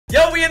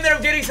Yo, we ended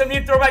up getting some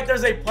new Throwback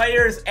Thursday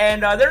players,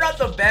 and they're not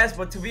the best,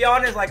 but to be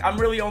honest, like, I'm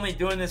really only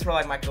doing this for,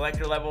 like, my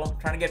collector level,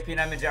 trying to get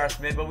P9 and J.R.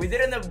 Smith, but we did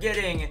end up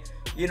getting,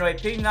 you know, a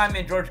P9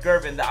 and George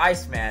Gervin, the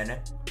Iceman.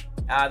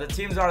 The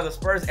teams are the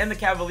Spurs and the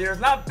Cavilers.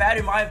 Not bad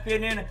in my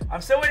opinion.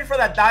 I'm still waiting for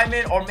that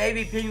diamond, or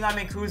maybe P9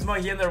 and Kuzma.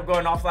 He ended up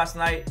going off last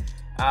night,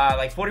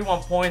 like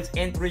 41 points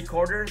in 3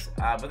 quarters,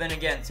 but then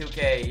again,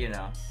 2K, you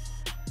know,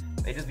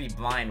 they just be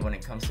blind when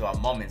it comes to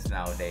moments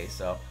nowadays,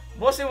 so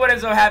we'll see what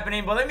ends up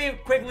happening. But let me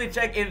quickly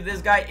check if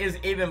this guy is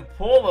even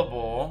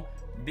pullable,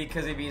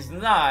 because if he's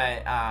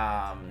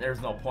not,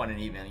 there's no point in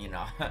even, you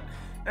know,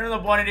 there's no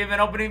point in even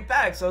opening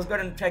packs. So let's go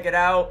ahead and check it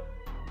out.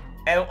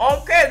 And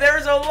okay,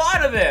 there's a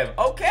lot of them.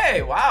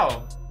 Okay,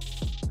 wow.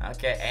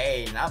 Okay,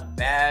 hey, not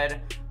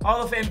bad.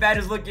 Hall of Fame badge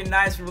is looking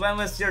nice.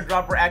 Relentless,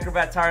 Teardropper,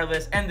 Acrobat,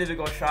 Tireless, and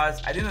Difficult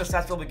Shots. I think the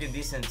stats are looking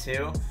decent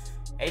too.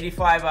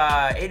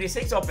 85,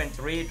 86 open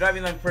 3.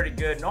 Driving line pretty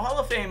good. No Hall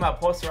of Fame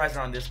posterizer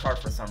on this card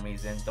for some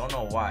reason. Don't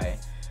know why.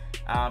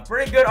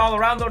 Pretty good all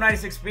around though.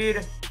 96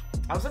 speed.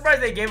 I'm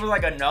surprised they gave us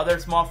like another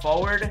small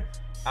forward.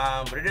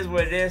 But it is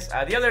what it is.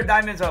 The other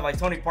diamonds are like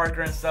Tony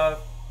Parker and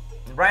stuff.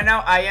 Right now,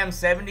 I am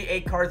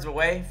 78 cards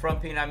away from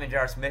P9 and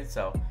J.R. Smith,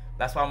 so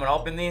that's why I'm going to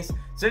open these.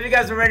 So if you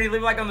guys are ready,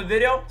 leave a like on the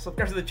video,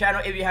 subscribe to the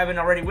channel if you haven't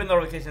already with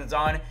notifications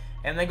on,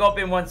 and then go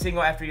open one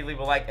single after you leave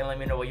a like and let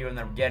me know what you end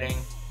up getting.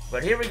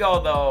 But here we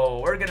go,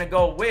 though. We're going to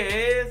go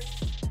with,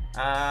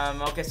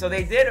 okay, so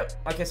they did,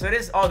 okay, so it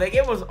is, oh, they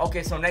gave us,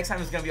 okay, so next time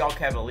it's going to be all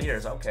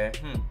Cavilers, okay,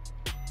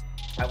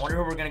 I wonder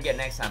who we're going to get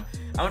next time.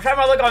 I'm going to try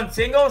my luck on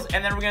singles,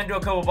 and then we're going to do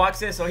a couple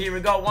boxes. So here we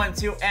go, 1,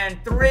 2, and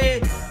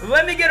 3.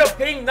 Let me get a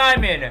pink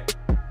diamond.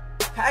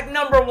 Pack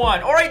number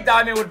 1. Or a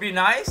diamond would be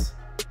nice.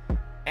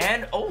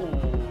 And,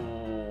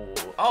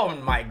 oh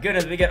my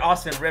goodness, we get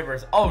Austin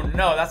Rivers. Oh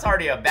no, that's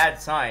already a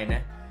bad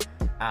sign.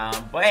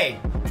 But hey,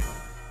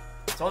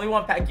 it's only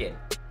 1 pack in.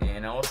 You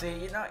know, we'll see.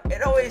 You know,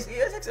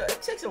 it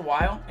takes a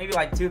while. Maybe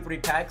like 2, 3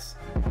 packs.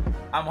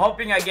 I'm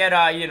hoping I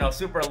get, you know,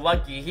 super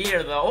lucky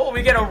here, though. Oh,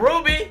 we get a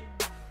Ruby.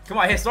 Come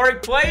on,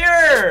 historic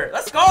player.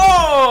 Let's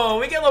go.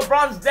 We get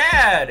LeBron's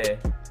dad.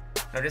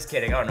 No, just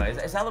kidding. Oh, no.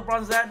 Is that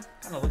LeBron's dad?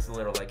 Kind of looks a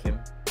little like him.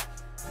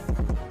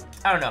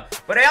 I don't know.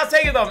 But hey, I'll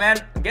take it, though, man.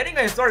 Getting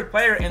a historic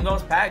player in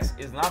those packs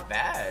is not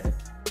bad.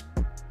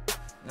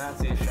 Not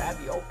too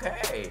shabby.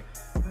 Okay.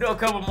 We'll do a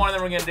couple more,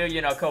 then we're going to do,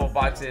 you know, a couple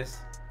boxes,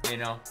 you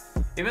know.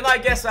 Even though I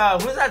guess,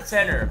 who's that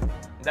center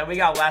that we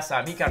got last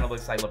time? He kind of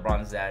looks like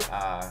LeBron's dad.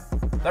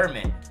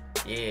 Thurman.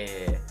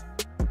 Yeah.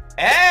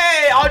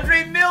 Hey,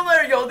 Andre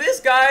Miller. Yo, this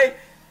guy,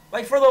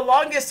 like, for the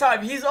longest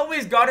time, he's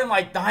always gotten,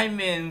 like,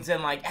 diamonds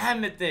and, like,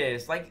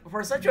 amethyst. Like,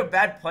 for such a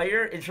bad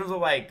player, in terms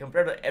of, like,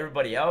 compared to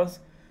everybody else,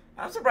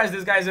 I'm surprised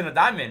this guy's in a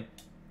diamond.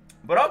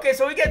 But, okay,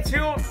 so we get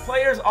 2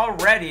 players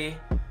already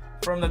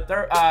from the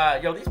third.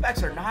 Yo, these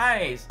packs are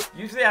nice.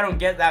 Usually, I don't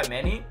get that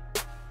many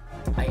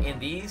in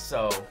these,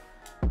 so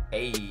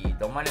hey,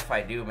 don't mind if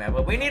I do, man.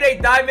 But we need a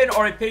diamond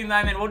or a pink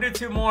diamond. We'll do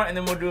 2 more, and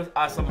then we'll do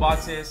some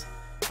boxes.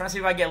 Trying to see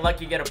if I get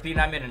lucky, get a P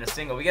diamond in a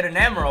single. We get an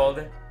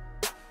emerald,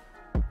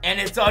 and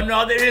it's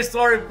another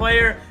historic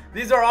player.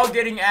 These are all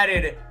getting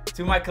added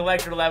to my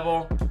collector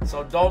level,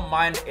 so don't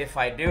mind if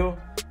I do.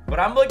 But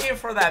I'm looking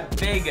for that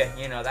big,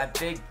 you know, that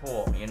big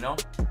pull, you know.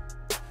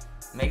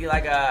 Maybe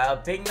like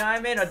a pink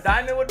diamond. A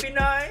diamond would be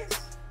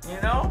nice,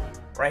 you know.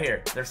 Right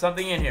here, there's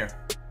something in here.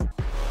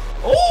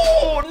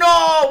 Oh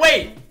no!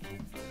 Wait.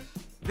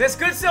 This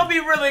could still be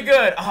really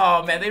good.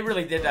 Oh, man, they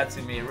really did that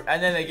to me.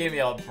 And then they gave me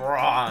a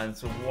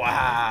bronze.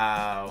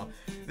 Wow.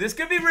 This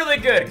could be really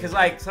good, because,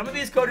 like, some of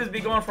these codes be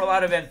going for a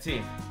lot of MT.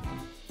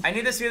 I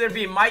need this to either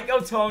be Mike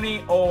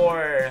O'Tony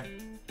or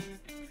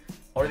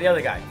the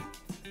other guy.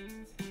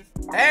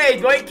 Hey,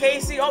 Dwight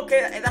Casey.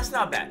 Okay, that's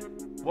not bad.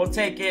 We'll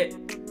take it.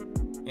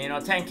 You know,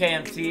 10K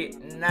MT.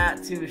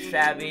 Not too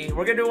shabby.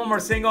 We're going to do 1 more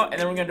single, and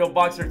then we're going to do a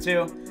box or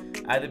 2.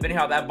 Depending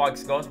how that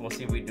box goes, we'll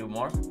see if we do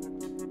more.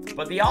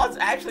 But the odds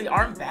actually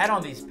aren't bad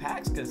on these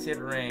packs,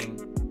 considering,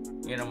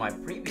 you know, my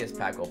previous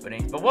pack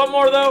openings. But 1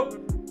 more, though.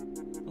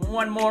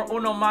 1 more,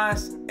 uno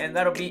más, and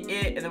that'll be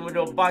it. And then we'll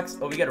do a box.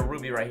 Oh, we got a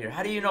ruby right here.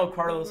 How do you know,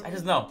 Carlos? I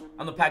just know.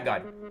 I'm the pack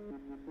god.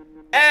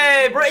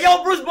 Hey, bro.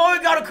 Yo, Bruce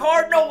Bowen got a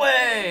card? No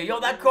way.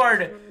 Yo, that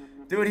card.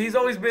 Dude, he's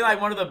always been,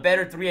 like, one of the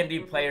better 3&D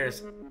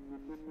players,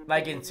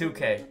 like, in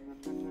 2K.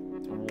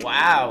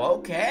 Wow,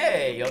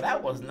 okay. Yo,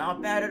 that was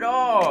not bad at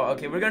all.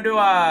 Okay, we're gonna do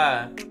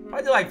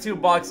probably do like 2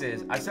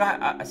 boxes. I still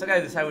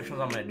gotta decide which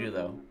ones I'm gonna do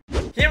though.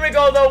 Here we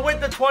go though with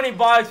the 20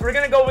 box. We're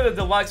gonna go with the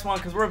deluxe one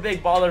because we're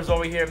big ballers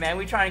over here, man.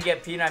 We trying to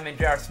get P9 and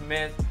J.R.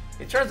 Smith.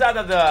 It turns out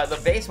that the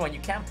base one you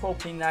can't pull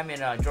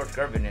P9 and George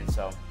Gervin in,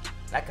 so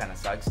that kind of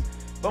sucks.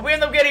 But we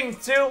end up getting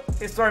 2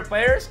 historic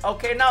players.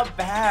 Okay, not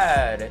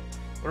bad.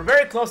 We're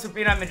very close to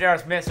P9 and J.R.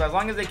 Smith, so as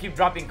long as they keep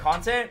dropping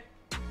content,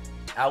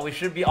 we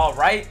should be all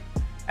right.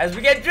 As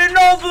we get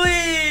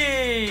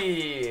Ginobili!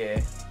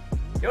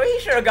 Yo, he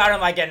should have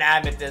gotten like an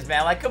Amethyst,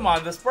 man. Like, come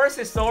on, the Spurs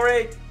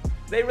historic.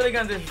 They really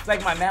gonna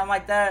disrespect my man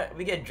like that?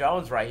 We get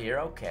Jones right here.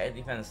 Okay,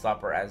 defensive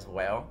stopper as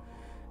well.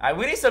 Alright,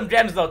 we need some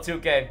gems though,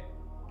 2K.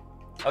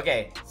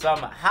 Okay, some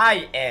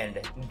high-end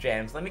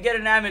gems. Let me get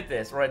an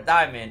amethyst or a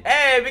diamond.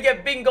 Hey, we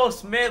get Bingo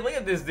Smith. Look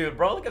at this dude,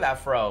 bro. Look at that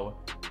fro.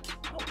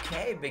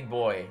 Okay, big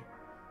boy.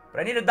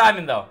 But I need a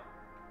diamond, though.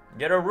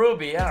 Get a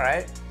ruby. All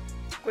right.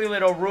 Quick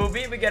little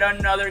ruby. We get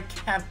another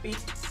campy.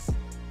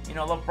 You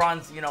know,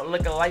 LeBron's, you know,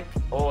 look-alike.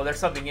 Oh, there's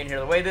something in here.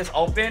 The way this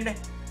opened,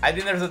 I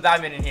think there's a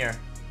diamond in here.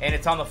 And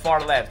it's on the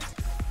far left.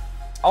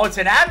 Oh, it's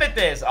an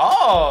amethyst.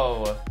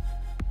 Oh.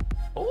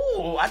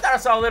 Ooh, I thought I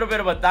saw a little bit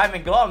of a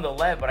diamond glow on the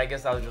left, but I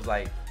guess I was just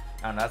like,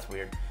 I don't know, that's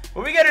weird.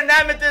 But we get an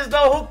amethyst,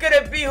 though. Who could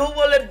it be? Who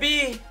will it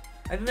be?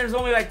 I think there's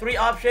only like 3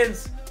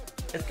 options.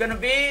 It's gonna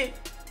be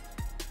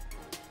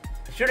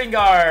shooting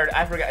guard.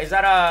 I forgot. Is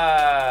that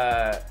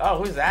a... Oh,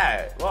 who's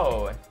that?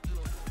 Whoa.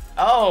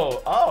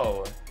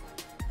 Oh.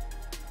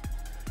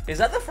 Is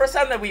that the first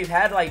time that we've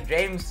had, like,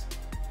 James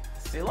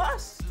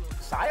Silas?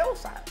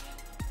 Silas?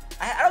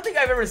 I don't think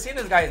I've ever seen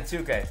this guy in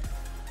 2K.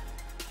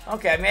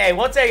 Okay, man,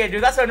 we'll take it,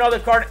 dude. That's another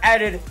card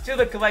added to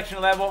the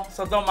collection level,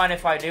 so don't mind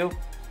if I do.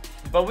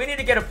 But we need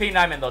to get a pink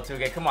diamond, though,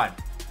 2K. Come on.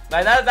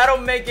 Like, that'll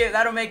make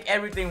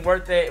everything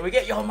worth it. We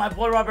get... Yo, my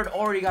boy Robert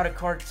already got a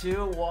card,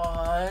 too.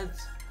 What?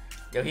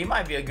 Yo, he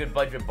might be a good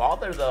budget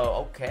baller,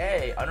 though.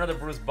 Okay. Another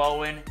Bruce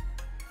Bowen.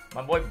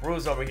 My boy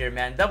Bruce over here,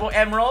 man. Double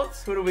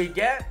emeralds. Who do we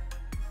get?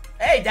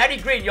 Hey, Daddy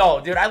Green.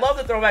 Yo, dude, I love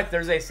the Throwback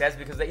Thursday sets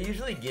because they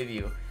usually give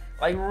you,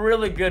 like,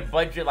 really good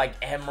budget, like,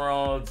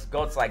 emeralds,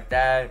 goats like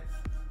that.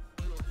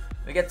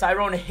 We get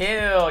Tyrone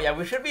Hill. Yeah,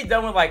 we should be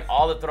done with, like,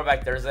 all the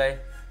Throwback Thursday,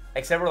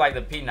 except for, like,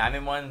 the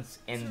P9 ones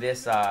in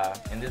this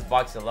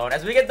box alone.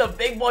 As we get the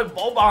big boy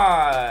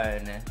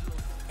Boban.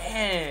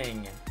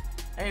 Dang.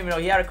 I didn't even know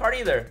he had a card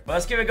either. But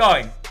let's keep it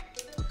going.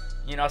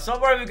 You know, so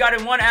far we've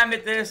gotten 1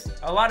 amethyst.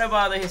 A lot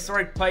of the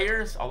historic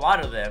players. A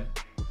lot of them.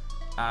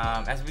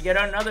 As we get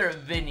another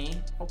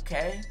Vinny.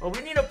 Okay. But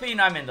we need a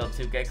P9 though,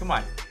 2K. Come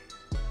on.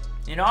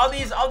 You know, all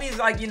these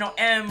like, you know,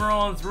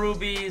 emeralds,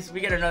 rubies.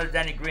 We get another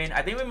Danny Green.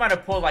 I think we might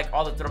have pulled like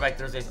all the Throwback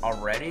Thursdays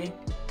already.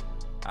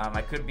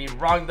 I could be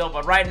wrong though,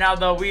 but right now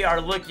though, we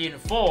are looking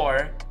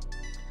for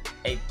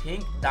a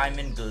pink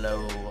diamond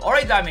glow or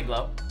a diamond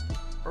glow,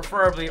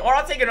 preferably. Or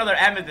I'll take another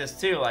amethyst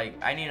too. Like,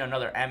 I need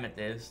another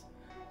amethyst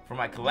for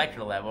my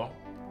collector level.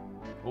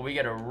 Will we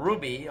get a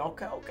ruby?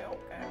 Okay. All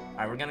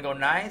right, we're gonna go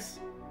nice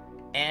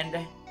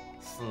and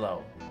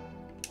slow.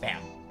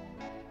 Bam.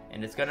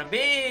 And it's gonna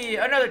be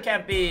another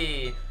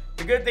campy.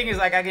 The good thing is,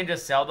 like, I can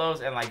just sell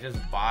those and like just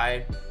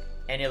buy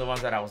any of the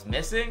ones that I was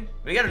missing.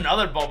 We got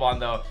another Boban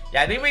though.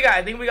 Yeah, I think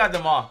we got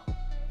them all.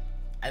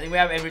 I think we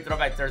have every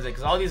Throwback Thursday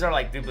because all these are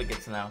like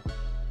duplicates now.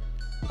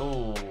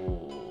 Ooh.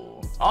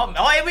 Oh,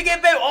 hey, we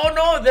get Ben. Oh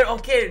no, they're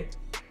okay.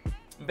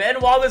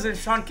 Ben Wallace and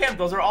Sean Kemp.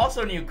 Those are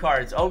also new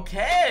cards.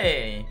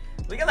 Okay.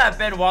 Look at that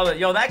Ben Wallace.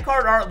 Yo, that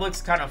card art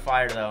looks kind of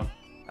fire though.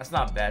 That's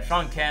not bad.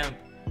 Sean Kemp.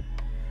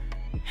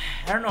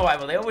 I don't know why,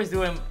 but they always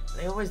do him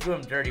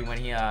dirty when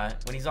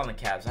he's on the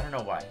Cavs. I don't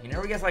know why. He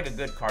never gets like a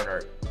good card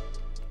art.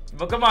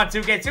 But come on,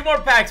 2K, 2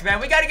 more packs,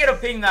 man. We gotta get a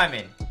pink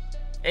diamond.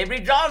 Avery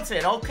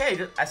Johnson. Okay,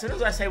 just, as soon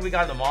as I say we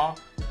got them all,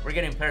 we're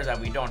getting players that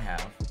we don't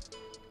have.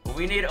 But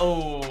we need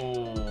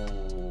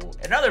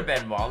another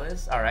Ben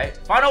Wallace. All right,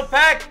 final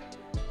pack.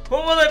 Who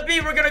will it be?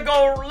 We're gonna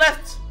go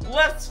left,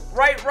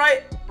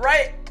 right.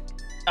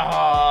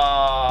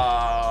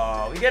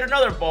 Oh, we get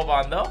another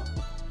Boban though.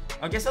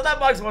 Okay, so that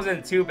box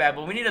wasn't too bad,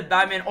 but we need a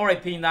diamond or a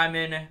pink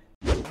diamond.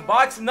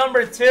 Box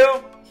number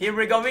 2. Here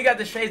we go. We got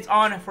the shades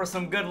on for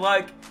some good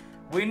luck.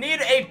 We need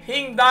a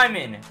pink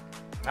diamond.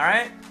 All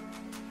right.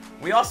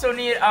 We also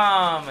need,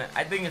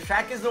 I think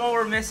Shaq is the one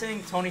we're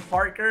missing, Tony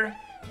Parker,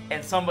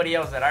 and somebody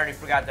else that I already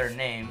forgot their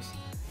names.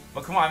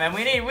 But come on, man.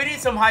 We need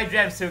some high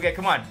gems too. Okay,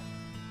 come on.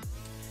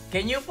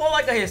 Can you pull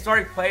like a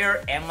historic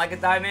player and like a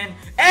diamond?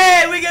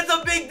 Hey, we get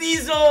the big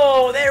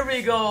Diesel. There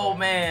we go,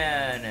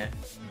 man.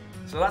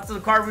 So that's the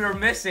card we were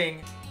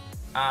missing.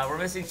 We're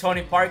missing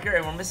Tony Parker,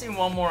 and we're missing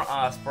one more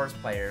Spurs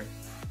player.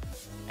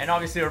 And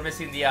obviously, we're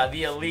missing the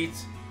Elite.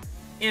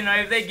 You know,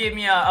 if they give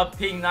me a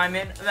pink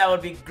diamond, that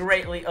would be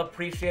greatly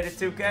appreciated,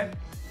 2K.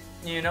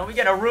 You know, we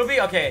get a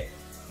ruby. Okay.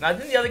 Now, I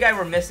think the other guy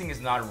we're missing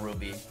is not a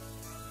ruby.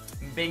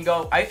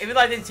 Bingo. Even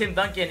though I think Tim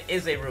Duncan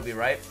is a ruby,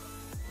 right?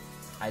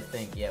 I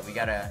think, yeah. We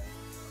gotta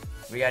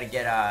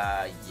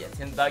get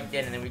Tim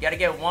Duncan, and then we gotta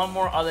get one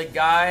more other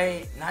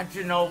guy. Not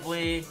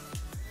Ginobili.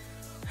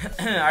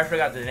 I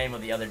forgot the name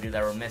of the other dude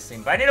that we're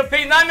missing. But I need a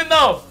pink diamond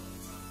though!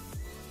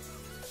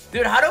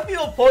 Dude, how do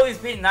people pull these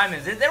pink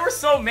diamonds? There were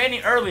so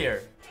many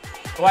earlier.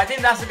 Oh, I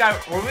think that's the guy.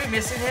 Were we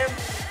missing him?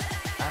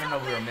 I don't know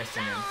if we were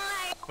missing him.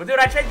 But dude,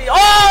 I checked the...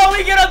 Oh,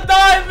 we get a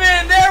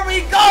diamond! There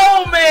we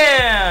go,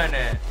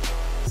 man!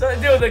 So,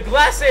 dude, the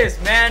glasses,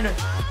 man.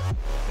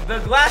 The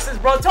glasses,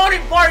 bro. Tony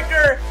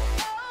Parker!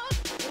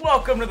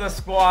 Welcome to the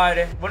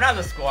squad. Well, not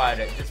the squad.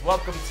 Just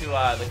welcome to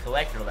the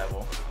collector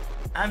level.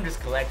 I'm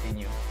just collecting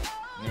you.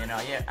 You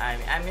know, yeah, I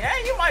mean, yeah,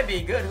 you might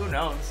be good. Who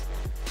knows?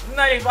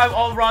 95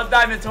 overall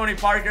diamond, Tony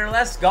Parker.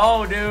 Let's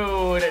go,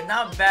 dude.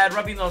 Not bad.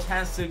 Rubbing those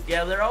hands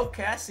together.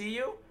 Okay, I see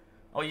you.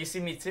 Oh, you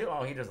see me too?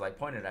 Oh, he just like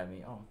pointed at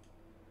me. Oh.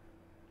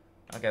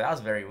 Okay, that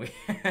was very weird.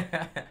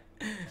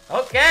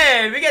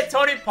 Okay, we get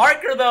Tony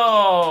Parker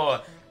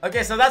though.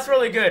 Okay, so that's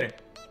really good.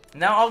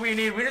 Now all we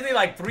just need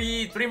like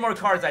three more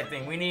cards, I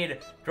think. We need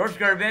George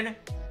Gervin,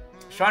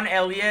 Sean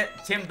Elliott,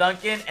 Tim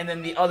Duncan, and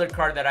then the other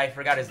card that I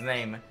forgot his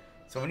name.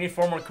 So we need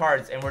 4 more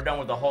cards, and we're done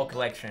with the whole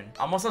collection.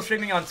 I'm also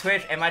streaming on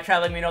Twitch, and my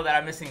chat let me know that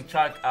I'm missing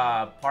Chuck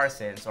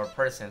Parsons, or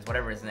Persons,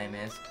 whatever his name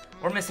is.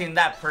 We're missing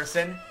that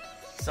person.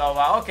 So,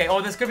 okay.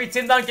 Oh, this could be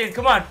Tim Duncan.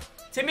 Come on.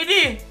 Timmy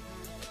D.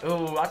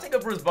 Ooh, I'll take a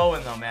Bruce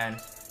Bowen, though, man.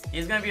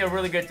 He's going to be a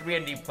really good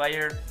 3-and-D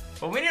player.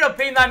 But we need a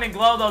Pink Diamond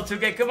Glow, though,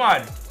 2K. Come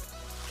on.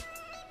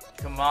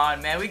 Come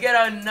on, man. We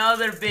get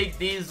another big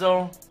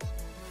Diesel.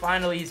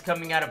 Finally, he's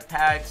coming out of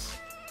packs.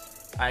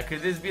 Alright,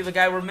 could this be the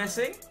guy we're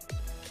missing?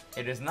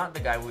 It is not the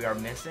guy we are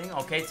missing.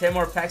 Okay, 10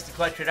 more packs to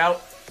clutch it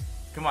out.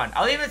 Come on.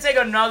 I'll even take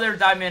another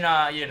diamond,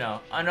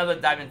 another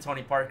diamond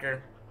Tony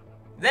Parker.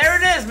 There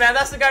it is, man.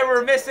 That's the guy we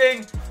were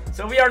missing.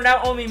 So we are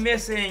now only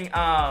missing,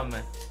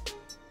 the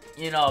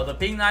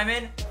Pink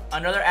Diamond,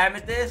 another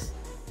Amethyst,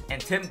 and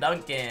Tim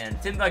Duncan.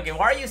 Tim Duncan,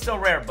 why are you so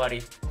rare,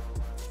 buddy?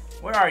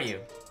 Where are you?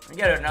 We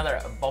get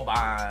another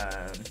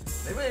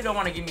Boban. They really don't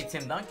want to give me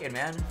Tim Duncan,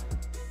 man.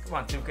 Come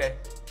on, 2K.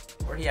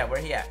 Where he at?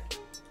 Where he at?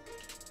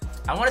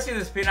 I want to see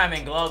this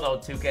P9 Glow, though,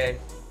 2K.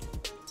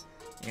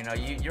 You know,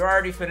 you're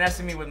already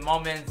finessing me with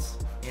moments.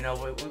 You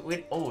know,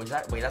 oh,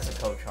 wait, that's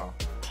a coach, huh?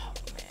 Oh,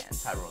 man,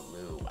 Tyrone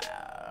Lue,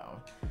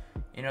 wow.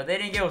 You know, they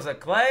didn't give us a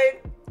Clay.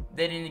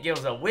 They didn't give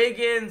us a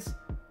Wiggins.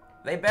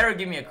 They better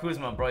give me a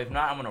Kuzma, bro. If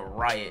not, I'm going to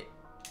riot.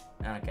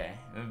 Okay,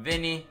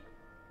 Vinny.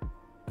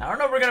 I don't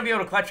know if we're going to be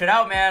able to clutch it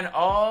out, man.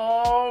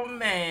 Oh,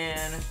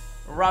 man.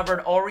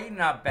 Robert Ory,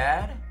 not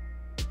bad.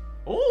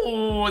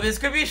 Ooh, this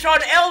could be Sean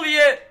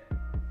Elliott.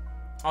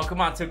 Oh,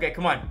 come on, 2K,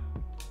 come on.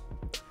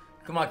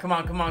 Come on, come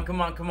on, come on, come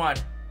on, come on.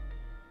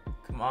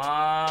 Come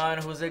on,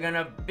 who's it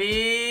gonna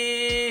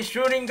be?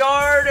 Shooting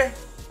guard?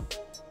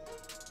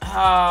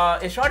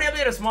 Is Sean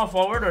Elliott a small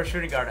forward or a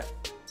shooting guard?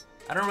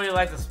 I don't really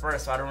like the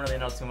Spurs, so I don't really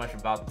know too much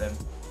about them.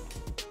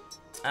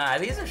 I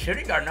think he's a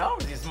shooting guard, no? Or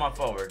is he a small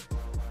forward?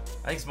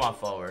 I think small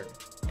forward.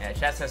 Yeah,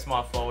 chat says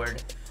small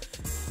forward.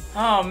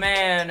 Oh,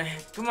 man.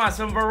 Come on,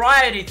 some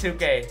variety,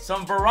 2K.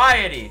 Some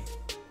variety.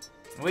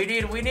 We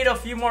need a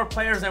few more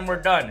players and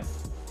we're done.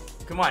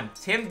 Come on.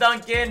 Tim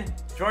Duncan,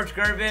 George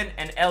Gervin,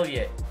 and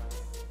Elliott.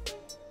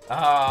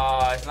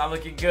 It's not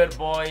looking good,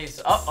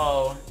 boys.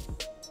 Uh-oh.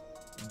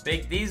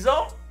 Big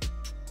Diesel.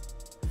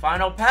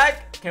 Final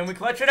pack. Can we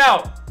clutch it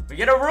out? We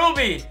get a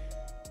Ruby.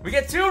 We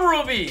get 2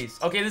 Rubies.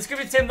 Okay, this could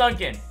be Tim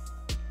Duncan.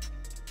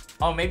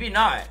 Oh, maybe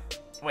not.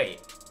 Wait.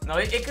 No,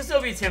 it could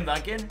still be Tim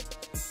Duncan.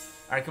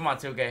 Alright, come on,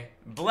 2K.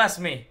 Bless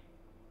me.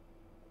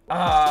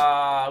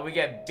 We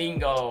get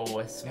Bingo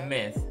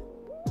Smith.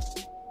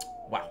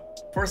 Wow.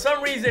 For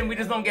some reason, we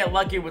just don't get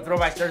lucky with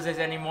Throwback Thursdays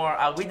anymore.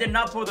 We did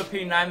not pull the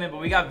P9,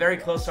 but we got very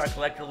close to our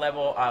collector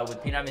level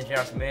with P9 and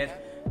J.R. Smith.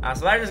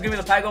 So that is just going to be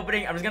the pack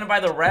opening. I'm just going to buy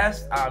the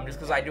rest, just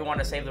because I do want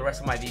to save the rest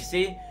of my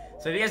VC.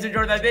 So if you guys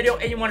enjoyed that video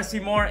and you want to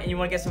see more and you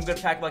want to get some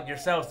good pack luck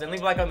yourselves, then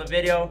leave a like on the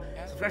video,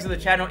 subscribe to the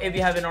channel if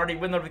you haven't already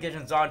with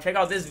notifications on. Check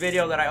out this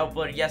video that I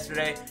uploaded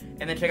yesterday,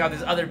 and then check out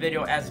this other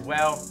video as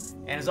well.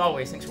 And as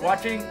always, thanks for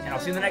watching, and I'll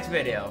see you in the next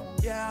video.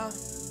 Yeah,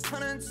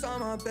 hundreds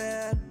on my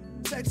bed,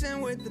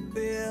 texting with the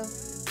bill,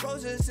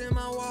 roses in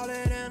my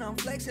wallet, and I'm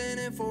flexing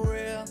it for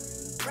real.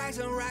 Racks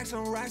and racks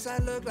and racks, I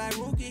look like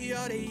rookie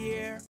of the year.